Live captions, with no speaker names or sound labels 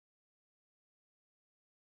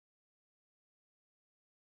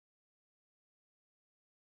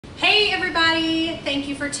Hey everybody, thank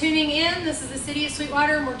you for tuning in. This is the City of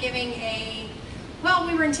Sweetwater and we're giving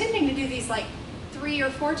we were intending to do these like 3 or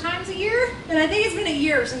 4 times a year, and I think it's been a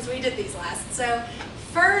year since we did these last. So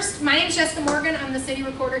first, my name is Jessica Morgan. I'm the city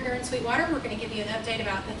recorder here in Sweetwater. We're going to give you an update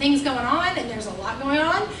about the things going on, and there's a lot going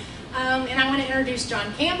on. And I want to introduce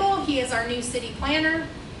John Campbell. He is our new city planner.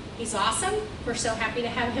 He's awesome. We're so happy to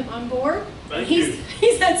have him on board. Thank you.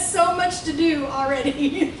 He's had so much to do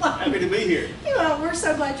already. Happy to be here. Well, we're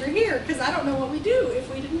so glad you're here because I don't know what we'd do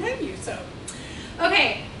if we didn't have you. So,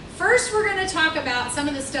 okay, first we're going to talk about some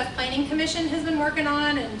of the stuff Planning Commission has been working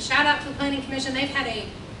on, and shout out to the Planning Commission. They've had a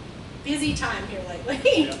busy time here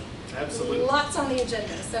lately. Yeah, absolutely. Lots on the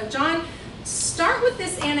agenda. So, John, start with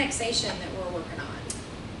this annexation that we're working on.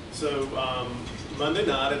 So, Monday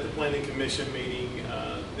night at the Planning Commission meeting,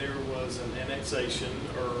 there was an annexation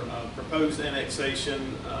or proposed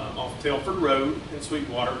annexation off Telford Road in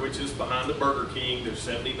Sweetwater, which is behind the Burger King. There's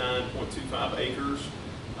 79.25 acres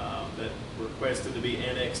that requested to be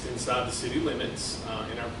annexed inside the city limits,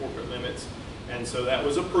 in our corporate limits. And so that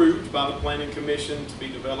was approved by the Planning Commission to be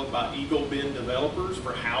developed by Eagle Bend developers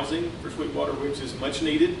for housing for Sweetwater, which is much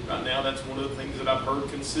needed. Right now, that's one of the things that I've heard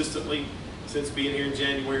consistently since being here in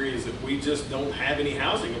January is that we just don't have any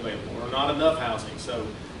housing available, or not enough housing. So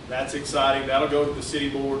that's exciting. That'll go to the city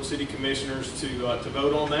board, city commissioners to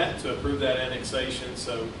vote on that, to approve that annexation.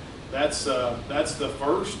 So that's the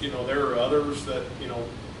first. You know, there are others that, you know,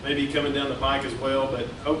 maybe coming down the pike as well, but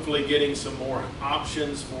hopefully getting some more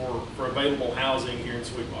options for available housing here in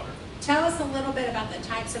Sweetwater. Tell us a little bit about the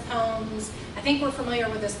types of homes. I think we're familiar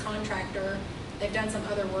with this contractor. They've done some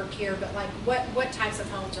other work here, but like what types of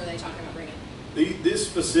homes are they talking about bringing? This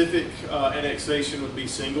specific annexation would be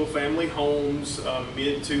single-family homes,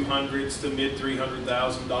 mid-200s to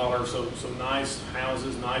mid-$300,000. So nice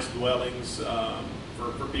houses, nice dwellings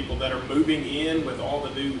for people that are moving in with all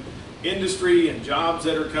the new industry and jobs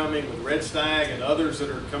that are coming with Red Stag and others that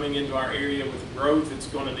are coming into our area with growth. It's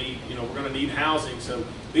going to need, we're going to need housing. So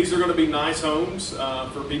these are going to be nice homes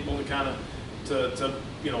for people to kind of to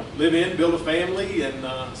live in, build a family,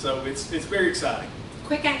 and so it's very exciting.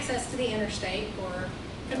 Quick access to the interstate for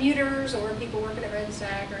commuters or people working at Red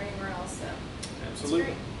Stag or anywhere else. So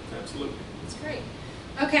absolutely, absolutely, it's great.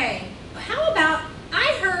 Okay, how about,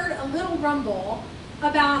 I heard a little rumble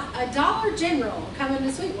about a Dollar General coming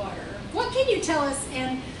to Sweetwater. What can you tell us?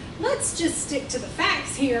 And let's just stick to the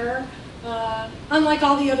facts here. Unlike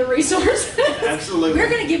all the other resources. Absolutely. We're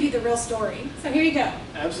going to give you the real story. So here you go.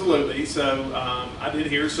 Absolutely. So I did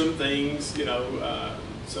hear some things,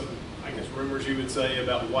 some, I guess, rumors you would say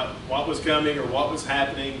about what was coming or what was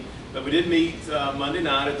happening. But we did meet Monday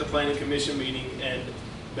night at the Planning Commission meeting, and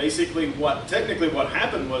basically what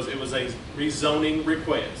happened was it was a rezoning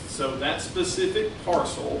request. So that specific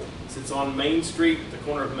parcel sits on Main Street, at the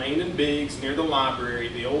corner of Main and Biggs, near the library.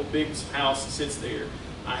 The old Biggs house sits there.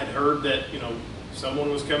 I had heard that,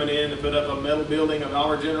 someone was coming in to put up a metal building, a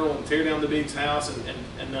Dollar General, and tear down the Biggs house,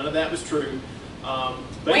 and none of that was true.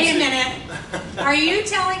 Wait a minute. Are you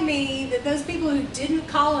telling me that those people who didn't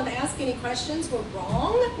call and ask any questions were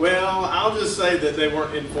wrong? Well, I'll just say that they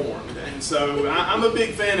weren't informed. And so I'm a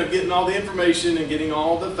big fan of getting all the information and getting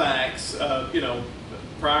all the facts,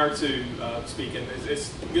 prior to speaking.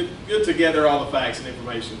 It's good to gather all the facts and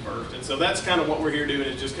information first. And so that's kind of what we're here doing,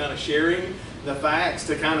 is just kind of sharing the facts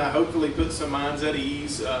to kind of hopefully put some minds at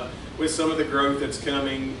ease with some of the growth that's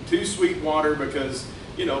coming to Sweetwater, because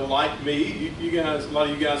like me, you guys, a lot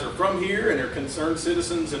of you guys are from here and are concerned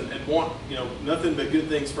citizens and want, nothing but good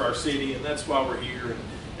things for our city, and that's why we're here.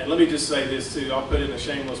 And let me just say this too, I'll put in a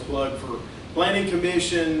shameless plug for Planning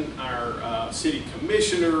Commission, our city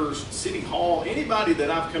commissioners, City Hall, anybody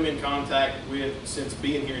that I've come in contact with since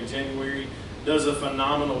being here in January does a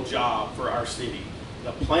phenomenal job for our city.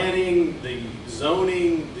 The planning, the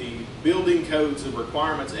zoning, the building codes, the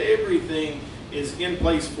requirements, everything is in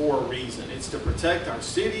place for a reason. It's to protect our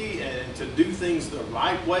city and to do things the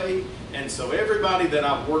right way. And so everybody that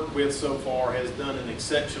I've worked with so far has done an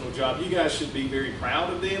exceptional job. You guys should be very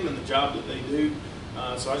proud of them and the job that they do.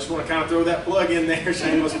 So I just want to kind of throw that plug in there,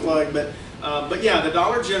 shameless plug. But yeah, the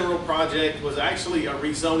Dollar General project was actually a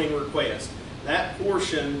rezoning request. That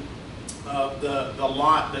portion of the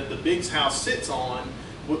lot that the Biggs house sits on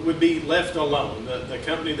would be left alone. The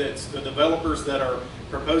company the developers that are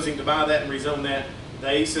proposing to buy that and rezone that,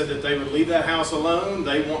 they said that they would leave that house alone.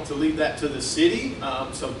 They want to leave that to the city,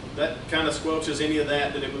 so that kind of squelches any of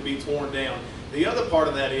that it would be torn down. The other part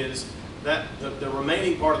of that is that the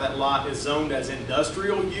remaining part of that lot is zoned as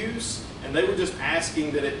industrial use, and they were just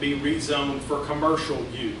asking that it be rezoned for commercial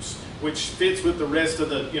use, which fits with the rest of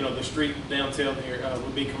the, the street downtown here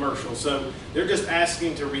would be commercial. So they're just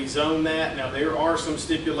asking to rezone that. Now there are some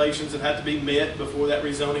stipulations that have to be met before that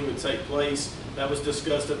rezoning would take place. That was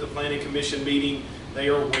discussed at the Planning Commission meeting. They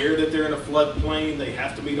are aware that they're in a floodplain. They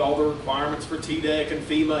have to meet all the requirements for TDEC and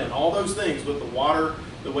FEMA and all those things with the water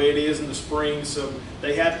the way it is in the spring. So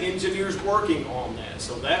they have engineers working on that.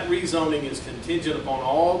 So that rezoning is contingent upon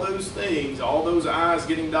all those things, all those I's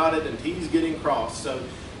getting dotted and T's getting crossed. So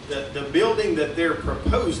the building that they're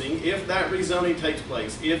proposing, if that rezoning takes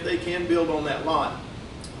place, if they can build on that lot,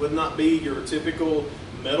 would not be your typical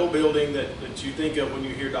metal building that you think of when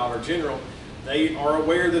you hear Dollar General. They are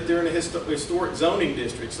aware that they're in a historic zoning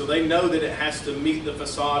district, so they know that it has to meet the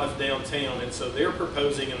facade of downtown, and so they're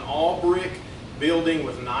proposing an all brick building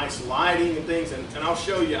with nice lighting and things, and I'll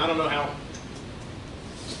show you. I don't know how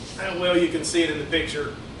well you can see it in the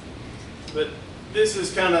picture, but this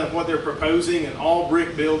is kind of what they're proposing, an all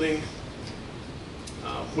brick building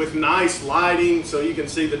with nice lighting, so you can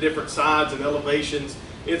see the different sides and elevations.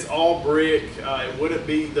 It's all brick. It wouldn't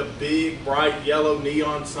be the big, bright yellow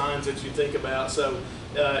neon signs that you think about. So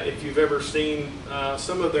if you've ever seen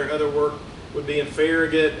some of their other work would be in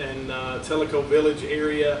Farragut and Tellico Village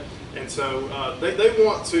area. And so they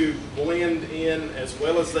want to blend in as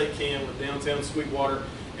well as they can with downtown Sweetwater.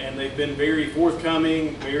 And they've been very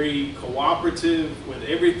forthcoming, very cooperative with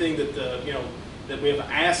everything that that we have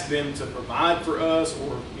asked them to provide for us,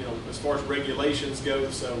 or as far as regulations go.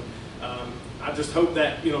 So I just hope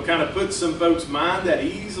that kind of puts some folks' mind at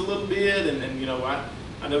ease a little bit. And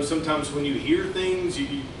I know sometimes when you hear things,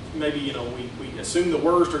 you maybe we assume the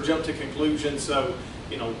worst or jump to conclusions. So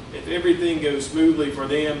if everything goes smoothly for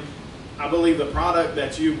them, I believe the product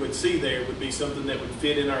that you would see there would be something that would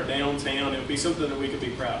fit in our downtown. It would be something that we could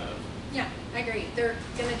be proud of. Yeah, I agree. They're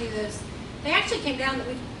going to do those. They actually came down.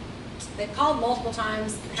 They've called multiple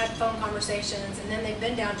times, had phone conversations, and then they've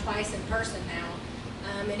been down twice in person now.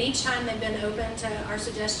 And each time they've been open to our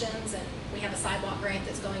suggestions, and we have a sidewalk grant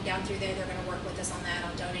that's going down through there. They're going to work with us on that,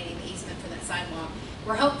 on donating the easement for that sidewalk.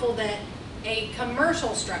 We're hopeful that a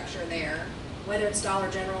commercial structure there, whether it's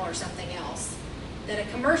Dollar General or something else, that a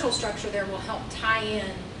commercial structure there will help tie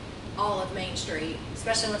in all of Main Street,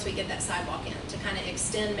 especially once we get that sidewalk in, to kind of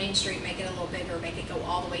extend Main Street, make it a little bigger, make it go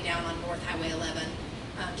all the way down on North Highway 11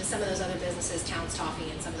 to some of those other businesses, Town's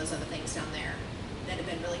Toffee and some of those other things down there that have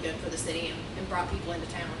been really good for the city and brought people into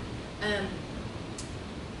town.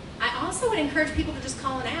 I also would encourage people to just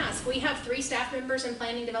call and ask. We have 3 staff members in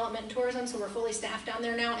planning, development, and tourism, so we're fully staffed down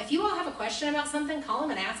there now. If you all have a question about something, call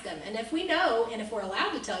them and ask them. And if we know, and if we're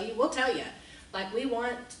allowed to tell you, we'll tell you. Like, we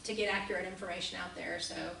want to get accurate information out there,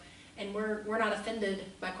 so, and we're not offended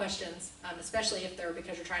by questions, especially if they're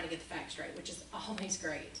because you're trying to get the facts straight, which is always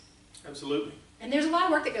great. Absolutely. And there's a lot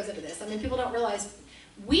of work that goes into this. I mean, people don't realize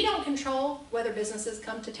we don't control whether businesses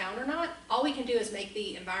come to town or not. All we can do is make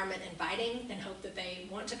the environment inviting and hope that they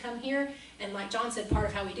want to come here. And like John said, part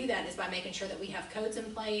of how we do that is by making sure that we have codes in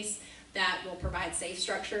place that will provide safe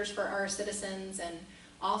structures for our citizens and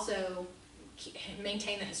also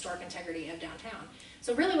maintain the historic integrity of downtown.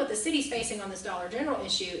 So really what the city's facing on this Dollar General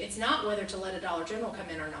issue, it's not whether to let a Dollar General come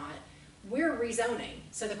in or not. We're rezoning.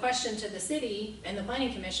 So the question to the city and the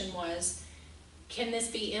Planning Commission was, can this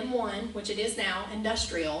be M1, which it is now,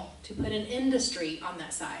 industrial, to put an industry on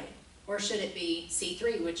that side? Or should it be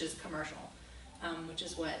C3, which is commercial, which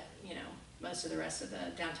is what, most of the rest of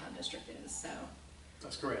the downtown district is. So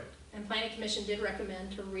that's correct. And Planning Commission did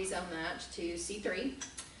recommend to rezone that to C3.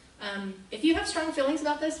 If you have strong feelings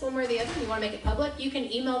about this, one way or the other, and you want to make it public, you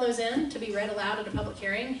can email those in to be read aloud at a public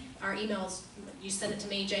hearing. Our emails, you send it to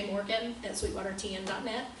me,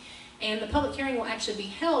 jmorgan@sweetwatertn.net. And the public hearing will actually be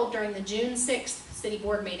held during the June 6th City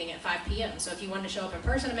Board meeting at 5 p.m. So if you wanted to show up in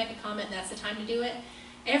person and make a comment, that's the time to do it.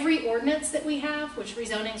 Every ordinance that we have, which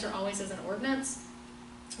rezonings are always as an ordinance,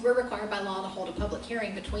 we're required by law to hold a public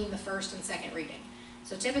hearing between the first and second reading.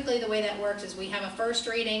 So typically the way that works is we have a first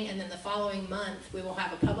reading, and then the following month we will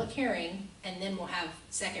have a public hearing, and then we'll have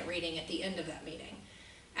second reading at the end of that meeting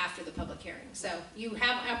after the public hearing. So you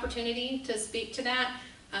have opportunity to speak to that.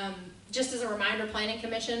 Just as a reminder, Planning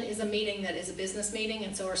Commission is a meeting that is a business meeting,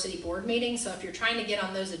 and so are City Board meetings. So if you're trying to get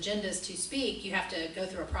on those agendas to speak, you have to go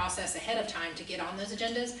through a process ahead of time to get on those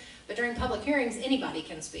agendas. But during public hearings, anybody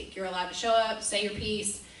can speak. You're allowed to show up, say your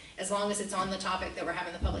piece, as long as it's on the topic that we're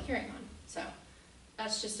having the public hearing on. So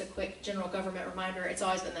that's just a quick general government reminder. It's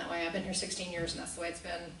always been that way. I've been here 16 years, and that's the way it's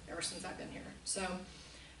been ever since I've been here. So,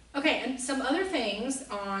 okay, and some other things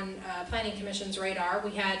on Planning Commission's radar.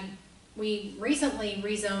 We recently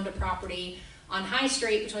rezoned a property on High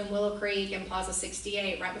Street between Willow Creek and Plaza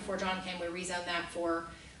 68, right before John came, we rezoned that for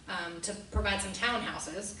to provide some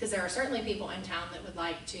townhouses, because there are certainly people in town that would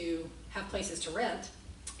like to have places to rent.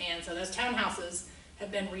 And so those townhouses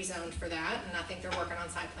have been rezoned for that, and I think they're working on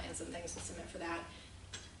site plans and things to submit for that.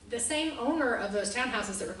 The same owner of those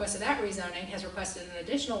townhouses that requested that rezoning has requested an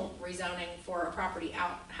additional rezoning for a property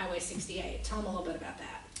out Highway 68. Tell them a little bit about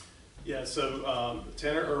that. Yeah, so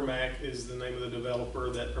Tanner Ermack is the name of the developer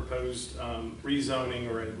that proposed rezoning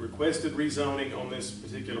or requested rezoning on this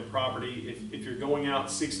particular property. If you're going out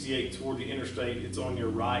 68 toward the interstate, it's on your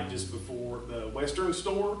right just before the Western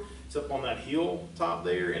store. It's up on that hill top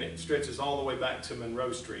there, and it stretches all the way back to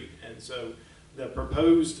Monroe Street. And so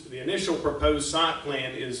the initial proposed site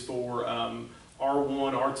plan is for R1,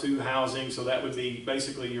 R2 housing, so that would be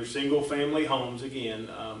basically your single family homes again.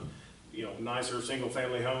 Nicer single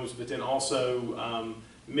family homes, but then also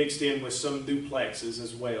mixed in with some duplexes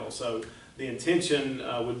as well. So the intention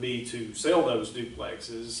would be to sell those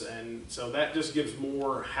duplexes, and so that just gives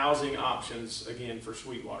more housing options again for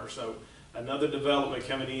Sweetwater. So another development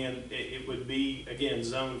coming in, it would be again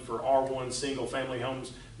zoned for R1 single family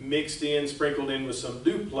homes, mixed in, sprinkled in with some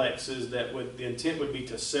duplexes the intent would be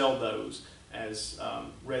to sell those as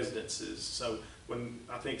residences. So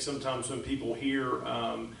I think sometimes when people hear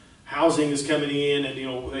housing is coming in, and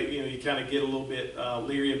you kind of get a little bit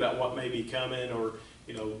leery about what may be coming, or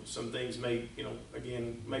some things may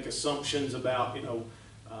again make assumptions about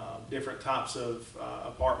different types of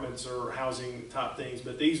apartments or housing type things.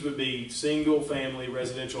 But these would be single family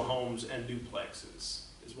residential homes and duplexes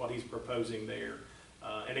is what he's proposing there.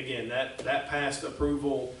 And again, that passed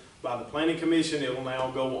approval by the Planning Commission. It will now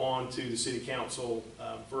go on to the City Council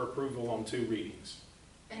for approval on 2 readings.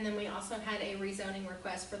 And then we also had a rezoning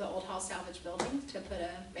request for the Old Hall Salvage Building to put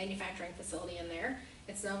a manufacturing facility in there.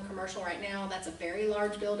 It's zoned commercial right now. That's a very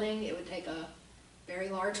large building. It would take a very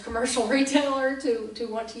large commercial retailer to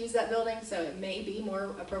want to use that building, so it may be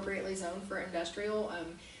more appropriately zoned for industrial.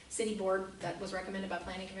 City Board, that was recommended by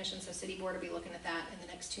Planning Commission, so City Board will be looking at that in the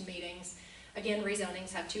next 2 meetings. Again,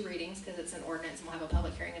 rezonings have 2 readings because it's an ordinance, and we'll have a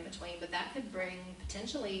public hearing in between, but that could bring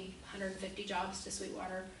potentially 150 jobs to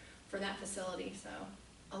Sweetwater for that facility. So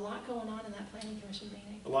a lot going on in that Planning Commission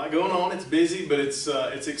meeting. A lot going on. It's busy, but it's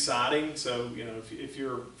exciting. So if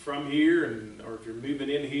you're from here or if you're moving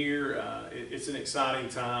in here, it's an exciting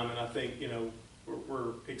time. And I think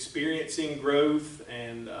we're experiencing growth,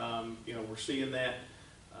 and we're seeing that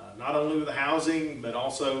not only with the housing, but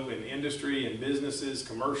also in industry and businesses,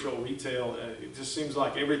 commercial, retail. It just seems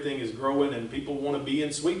like everything is growing, and people want to be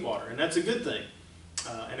in Sweetwater, and that's a good thing.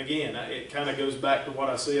 And again, it kind of goes back to what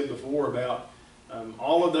I said before about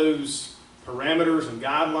all of those parameters and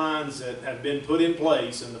guidelines that have been put in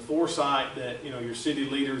place, and the foresight that your city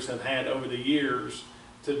leaders have had over the years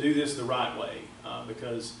to do this the right way.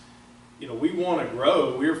 Because we want to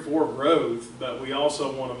grow, we're for growth, but we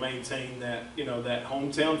also want to maintain that that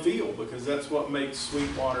hometown feel, because that's what makes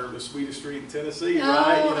Sweetwater the sweetest street in Tennessee, right?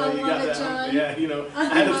 I You love got it, that. John. Yeah, I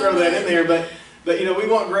had to throw that in there, but we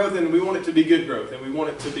want growth, and we want it to be good growth, and we want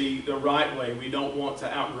it to be the right way. We don't want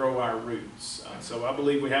to outgrow our roots. So I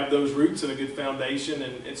believe we have those roots and a good foundation,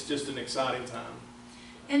 and it's just an exciting time.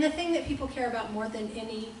 And the thing that people care about more than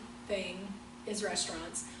anything is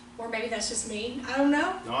restaurants. Or maybe that's just me. I don't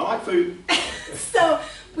know. No, I like food. So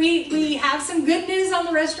we have some good news on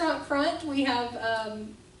the restaurant front. We have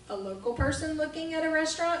a local person looking at a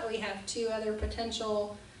restaurant. We have 2 other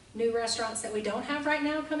potential new restaurants that we don't have right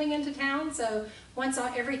now coming into town. So once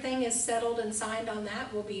everything is settled and signed on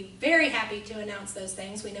that, we'll be very happy to announce those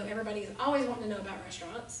things. We know everybody is always wanting to know about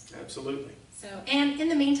restaurants. Absolutely. So, and in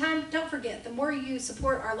the meantime, don't forget, the more you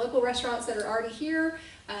support our local restaurants that are already here,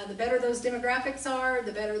 the better those demographics are,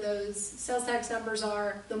 the better those sales tax numbers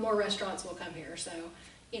are, the more restaurants will come here. So,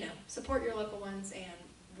 support your local ones and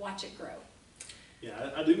watch it grow.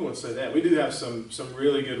 Yeah, I do want to say that. We do have some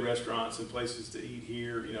really good restaurants and places to eat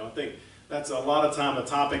here. I think that's a lot of time a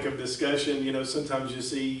topic of discussion. Sometimes you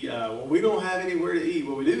see, well, we don't have anywhere to eat.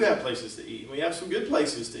 Well, we do have places to eat. We have some good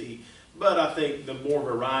places to eat. But I think the more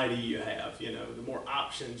variety you have, the more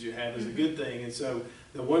options you have is a good thing. And so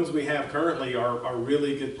the ones we have currently are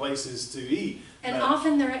really good places to eat. And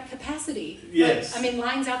often they're at capacity. Yes. Like,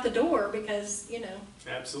 lines out the door because,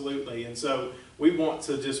 Absolutely. And so we want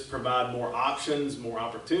to just provide more options, more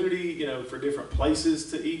opportunity, for different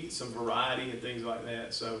places to eat, some variety and things like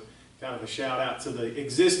that. So kind of a shout out to the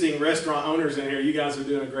existing restaurant owners in here. You guys are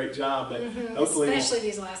doing a great job, but hopefully, especially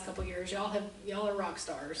these last couple of years, y'all are rock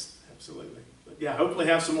stars. Absolutely. But yeah, hopefully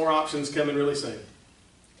have some more options coming really soon.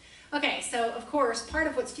 Okay, so of course, part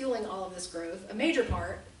of what's fueling all of this growth, a major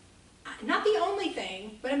part, not the only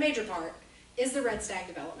thing, but a major part, is the Red Stag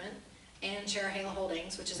Development and Cherahela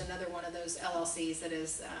Holdings, which is another one of those LLCs that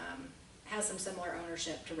is has some similar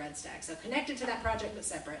ownership to Red Stag. So connected to that project but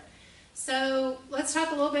separate. So let's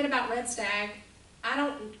talk a little bit about Red Stag.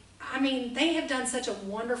 I mean, they have done such a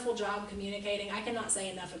wonderful job communicating. I cannot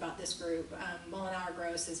say enough about this group. Mullenauer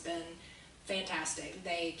Gross has been fantastic.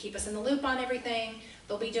 They keep us in the loop on everything.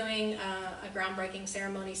 They'll be doing a groundbreaking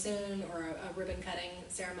ceremony soon, or a ribbon cutting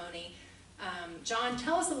ceremony. John,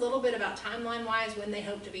 tell us a little bit about timeline-wise when they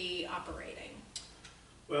hope to be operating.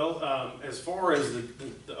 Well, as far as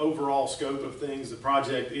the overall scope of things, the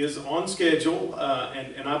project is on schedule,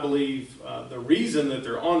 and I believe the reason that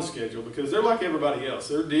they're on schedule, because they're like everybody else.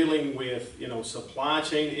 They're dealing with, supply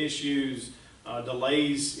chain issues,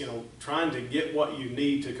 delays, trying to get what you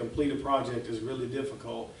need to complete a project is really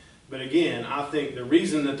difficult. But again, I think the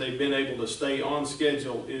reason that they've been able to stay on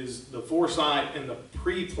schedule is the foresight and the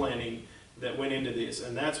pre-planning that went into this,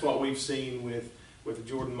 and that's what we've seen with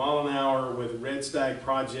Jordan Mollenauer, with the Red Stag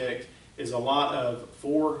project, is a lot of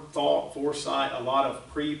forethought, foresight, a lot of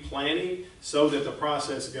pre-planning so that the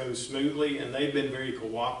process goes smoothly, and they've been very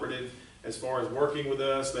cooperative as far as working with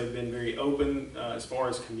us. They've been very open as far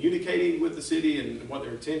as communicating with the city and what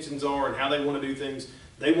their intentions are and how they want to do things.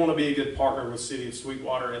 They want to be a good partner with City of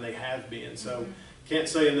Sweetwater, and they have been. So can't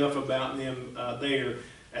say enough about them there.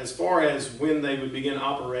 As far as when they would begin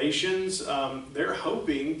operations, they're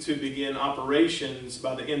hoping to begin operations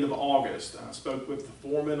by the end of August. I spoke with the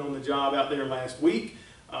foreman on the job out there last week.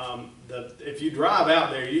 If you drive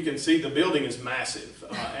out there, you can see the building is massive,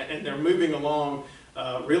 and they're moving along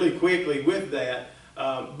really quickly with that.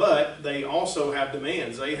 But they also have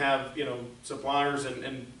demands. They have, suppliers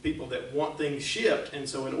and people that want things shipped, and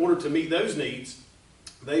so in order to meet those needs,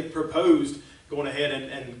 they've proposed going ahead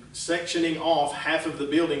and sectioning off half of the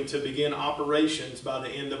building to begin operations by the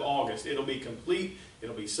end of August. It'll be complete,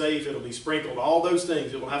 it'll be safe, it'll be sprinkled, all those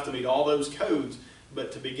things. It will have to meet all those codes,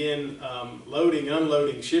 but to begin loading,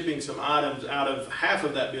 unloading, shipping some items out of half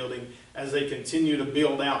of that building as they continue to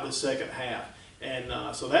build out the second half.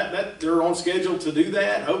 And so that they're on schedule to do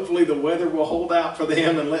that. Hopefully the weather will hold out for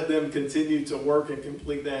them and let them continue to work and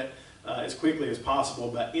complete that as quickly as possible.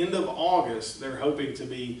 But end of August, they're hoping to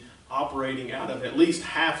be operating out of at least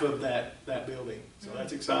half of that building. So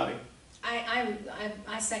that's exciting.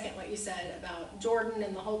 I second what you said about Jordan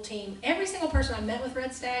and the whole team. Every single person I met with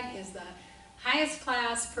Red Stag is the highest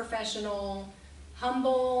class, professional,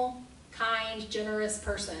 humble, kind, generous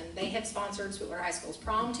person. They have sponsored Sweetwater High School's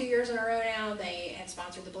prom 2 years in a row now. They have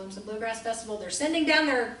sponsored the Blooms and Bluegrass Festival. They're sending down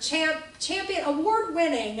their champion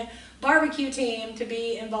award-winning barbecue team to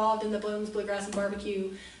be involved in the Blooms, Bluegrass, and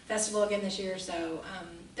Barbecue Festival again this year. So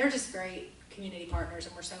they're just great community partners,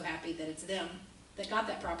 and we're so happy that it's them that got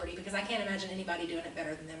that property, because I can't imagine anybody doing it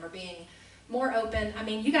better than them or being more open. I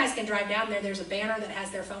mean, you guys can drive down there. There's a banner that has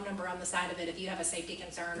their phone number on the side of it if you have a safety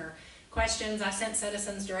concern or questions. I sent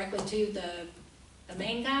citizens directly to the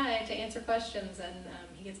main guy to answer questions, and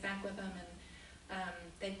he gets back with them, and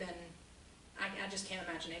they've been, I just can't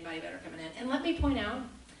imagine anybody better coming in. And let me point out,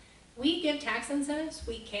 we give tax incentives.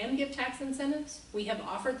 We can give tax incentives. We have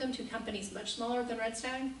offered them to companies much smaller than Red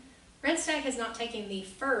Stag. Red Stag has not taken the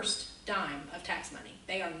first dime of tax money.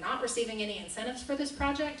 They are not receiving any incentives for this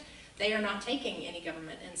project. They are not taking any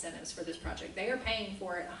government incentives for this project. They are paying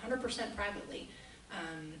for it 100% privately.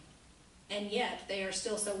 And yet they are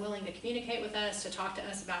still so willing to communicate with us, to talk to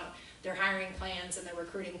us about their hiring plans and their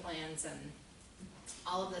recruiting plans and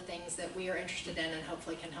all of the things that we are interested in and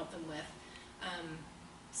hopefully can help them with.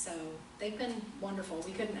 So they've been wonderful.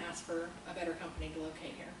 We couldn't ask for a better company to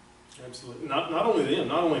locate here. Absolutely. Not only them,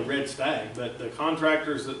 not only Red Stag, but the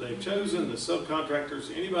contractors that they've chosen, the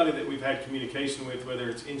subcontractors, anybody that we've had communication with, whether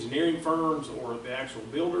it's engineering firms or the actual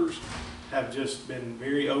builders, have just been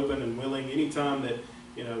very open and willing. Anytime that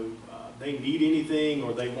they need anything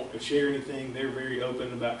or they want to share anything, they're very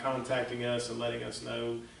open about contacting us and letting us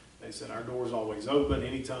know. They said our door's always open.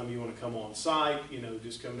 Anytime you want to come on site,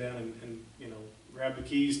 just come down and grab the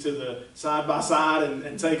keys to the side-by-side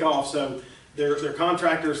and take off. So their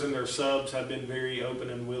contractors and their subs have been very open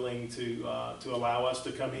and willing to allow us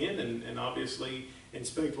to come in and obviously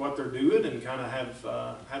inspect what they're doing and kind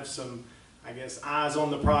of have some, I guess, eyes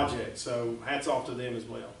on the project. So hats off to them as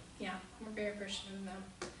well. Yeah, we're very appreciative of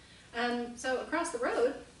them. So across the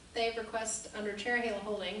road, they request under Cherahela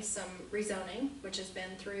Holdings some rezoning, which has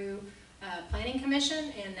been through Planning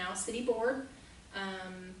Commission and now City Board.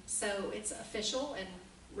 So it's official and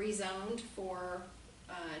rezoned for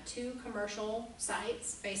 2 commercial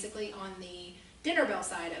sites, basically on the Dinner Bell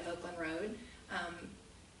side of Oakland Road.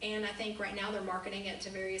 And I think right now they're marketing it to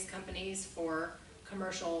various companies for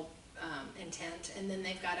commercial intent. And then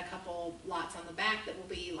they've got a couple lots on the back that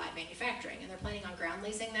will be light manufacturing, and they're planning on ground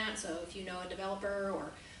leasing that. So if you know a developer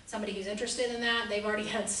or somebody who's interested in that, they've already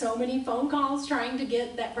had so many phone calls trying to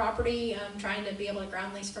get that property, trying to be able to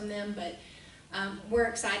ground lease from them. But we're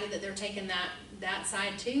excited that they're taking that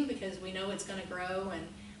side too, because we know it's going to grow, and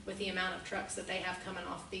with the amount of trucks that they have coming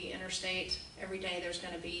off the interstate every day, there's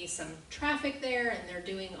going to be some traffic there, and they're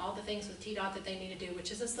doing all the things with TDOT that they need to do,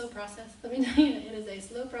 which is a slow process. Let me tell you, it is a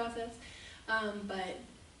slow process, but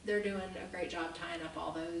they're doing a great job tying up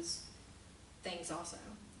all those things also.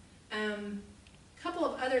 Couple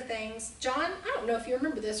of other things. John, I don't know if you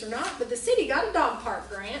remember this or not, but the city got a dog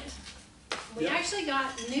park grant. We actually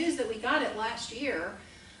got news that we got it last year.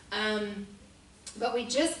 But we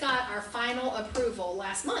just got our final approval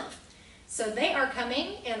last month. So they are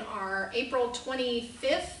coming in our April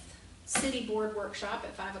 25th City Board Workshop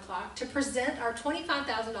at 5 o'clock to present our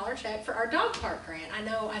 $25,000 check for our dog park grant. I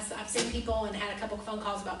know I've seen people and had a couple of phone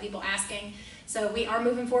calls about people asking. So we are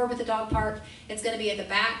moving forward with the dog park. It's going to be at the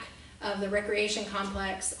back of the recreation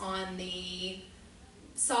complex on the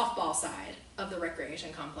softball side of the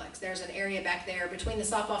recreation complex. There's an area back there between the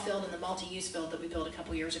softball field and the multi-use field that we built a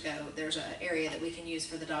couple years ago. There's an area that we can use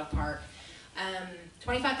for the dog park.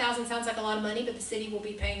 $25,000 sounds like a lot of money, but the city will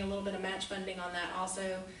be paying a little bit of match funding on that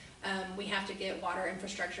also. We have to get water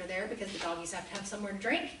infrastructure there because the doggies have to have somewhere to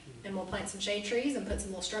drink, and we'll plant some shade trees and put some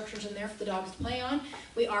little structures in there for the dogs to play on.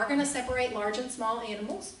 We are going to separate large and small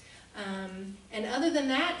animals. And other than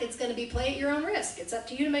that, it's going to be play at your own risk. It's up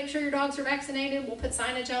to you to make sure your dogs are vaccinated. We'll put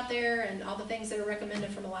signage out there and all the things that are recommended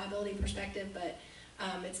from a liability perspective, but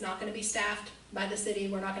it's not going to be staffed by the city.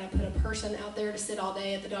 We're not going to put a person out there to sit all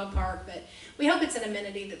day at the dog park, but we hope it's an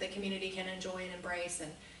amenity that the community can enjoy and embrace, and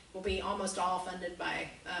will be almost all funded by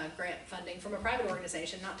grant funding from a private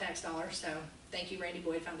organization, not tax dollars. So thank you, Randy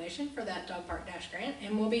Boyd Foundation, for that Dog Park Dash grant,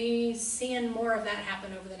 and we'll be seeing more of that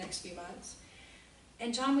happen over the next few months.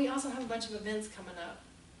 And John, we also have a bunch of events coming up.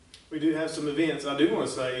 We do have some events. I do want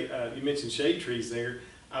to say, you mentioned shade trees there.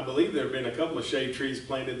 I believe there have been a couple of shade trees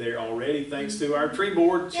planted there already, thanks to our tree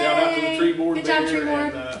board. Yay! Shout out to the tree board Good there, job, tree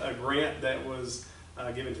board. and a grant that was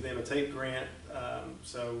given to them, a tape grant.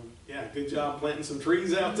 So yeah, good job planting some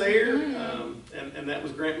trees out there, and that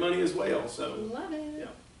was grant money as well. So love it. Yeah.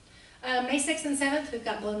 May 6th and 7th, we've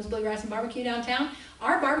got Bloom's Bluegrass and Barbecue downtown.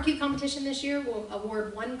 Our barbecue competition this year will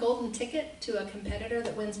award one golden ticket to a competitor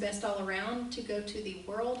that wins best all around to go to the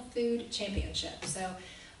World Food Championship. So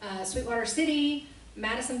Sweetwater City,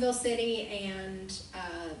 Madisonville City, and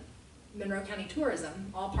Monroe County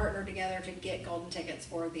Tourism all partnered together to get golden tickets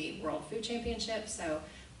for the World Food Championship. So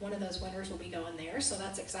one of those winners will be going there, so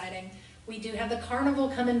that's exciting. We do have the carnival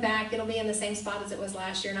coming back. It'll be in the same spot as it was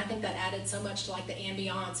last year, and I think that added so much to like the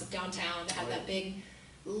ambiance of downtown to have that big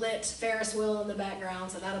lit Ferris wheel in the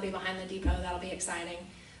background. So that'll be behind the depot. That'll be exciting.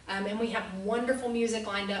 And we have wonderful music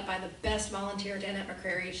lined up by the best volunteer, Danette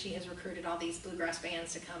McCrary. She has recruited all these bluegrass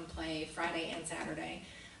bands to come play Friday and Saturday.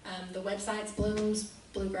 The website's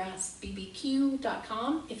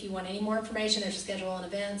bloomsbluegrassbbq.com. If you want any more information, there's a schedule and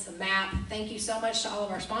events, a map. Thank you so much to all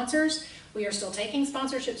of our sponsors. We are still taking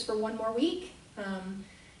sponsorships for one more week.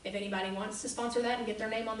 If anybody wants to sponsor that and get their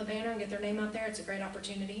name on the banner and get their name out there, it's a great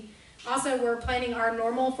opportunity. Also, we're planning our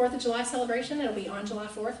normal 4th of July celebration. It'll be on July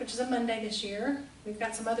 4th, which is a Monday this year. We've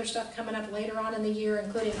got some other stuff coming up later on in the year,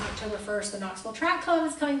 including October 1st. The Knoxville Track Club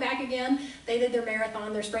is coming back again. They did their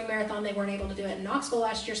marathon, their spring marathon. They weren't able to do it in Knoxville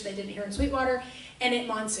last year, so they did it here in Sweetwater. And it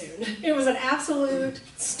monsooned. It was an absolute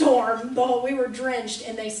storm. We were drenched,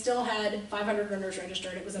 and they still had 500 runners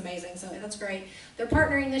registered. It was amazing, so that's great. They're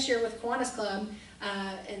partnering this year with Kiwanis Club,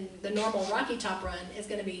 and the normal Rocky Top Run is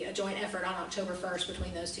going to be a joint effort on October 1st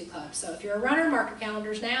between those two clubs. So if you're a runner, mark your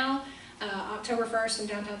calendars now. October 1st in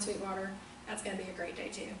downtown Sweetwater. That's going to be a great day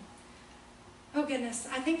too. Oh goodness,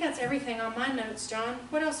 I think that's everything on my notes, John.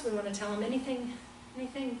 What else do we want to tell them? Anything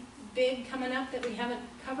big coming up that we haven't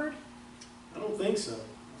covered? I don't think so.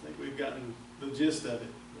 I think we've gotten the gist of it.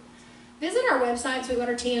 Visit our website,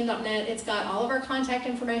 sweetwatertn.net. It's got all of our contact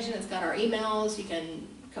information. It's got our emails. You can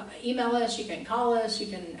email us, you can call us, you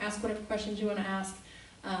can ask whatever questions you want to ask.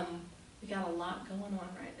 We got a lot going on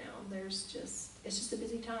right now. It's just a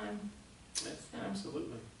busy time. Yes,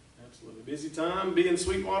 absolutely. Busy time being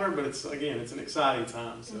Sweetwater, but it's an exciting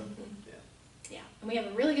time. So yeah. And we have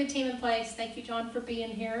a really good team in place. Thank you, John, for being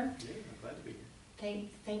here. Yeah, I'm glad to be here.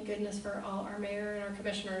 Thank goodness for all our mayor and our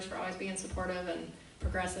commissioners for always being supportive and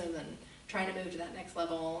progressive and trying to move to that next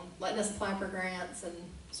level, and letting us apply for grants and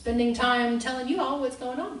spending time telling you all what's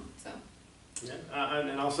going on. So. Yeah,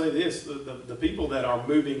 and I'll say this: the people that are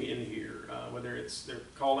moving in here, whether they're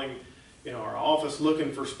calling our office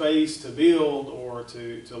looking for space to build or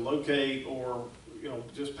to locate, or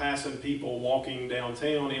just passing people walking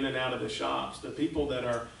downtown in and out of the shops. The people that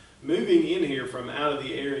are moving in here from out of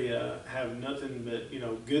the area have nothing but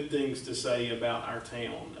good things to say about our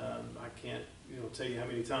town. I can't tell you how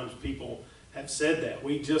many times people have said that.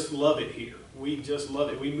 We just love it here. We just love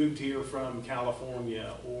it. We moved here from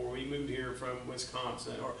California, or we moved here from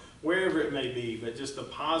Wisconsin, or wherever it may be, but just the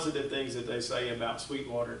positive things that they say about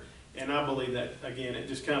Sweetwater. And I believe that, again, it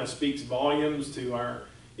just kind of speaks volumes to our,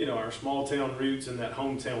 our small town roots and that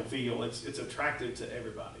hometown feel. It's attractive to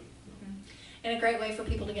everybody. And a great way for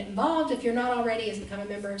people to get involved, if you're not already, is become a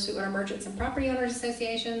member of Sweetwater Merchants and Property Owners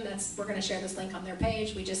Association. We're going to share this link on their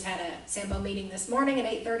page. We just had a sample meeting this morning at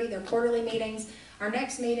 8:30, their quarterly meetings. Our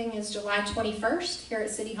next meeting is July 21st here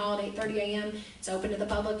at City Hall at 8:30 a.m. It's open to the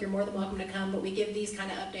public. You're more than welcome to come, but we give these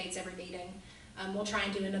kind of updates every meeting. We'll try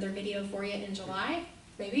and do another video for you in July,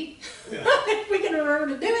 maybe, if we can remember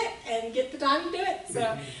to do it and get the time to do it.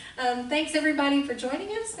 So thanks everybody for joining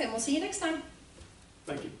us, and we'll see you next time.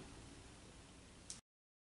 Thank you.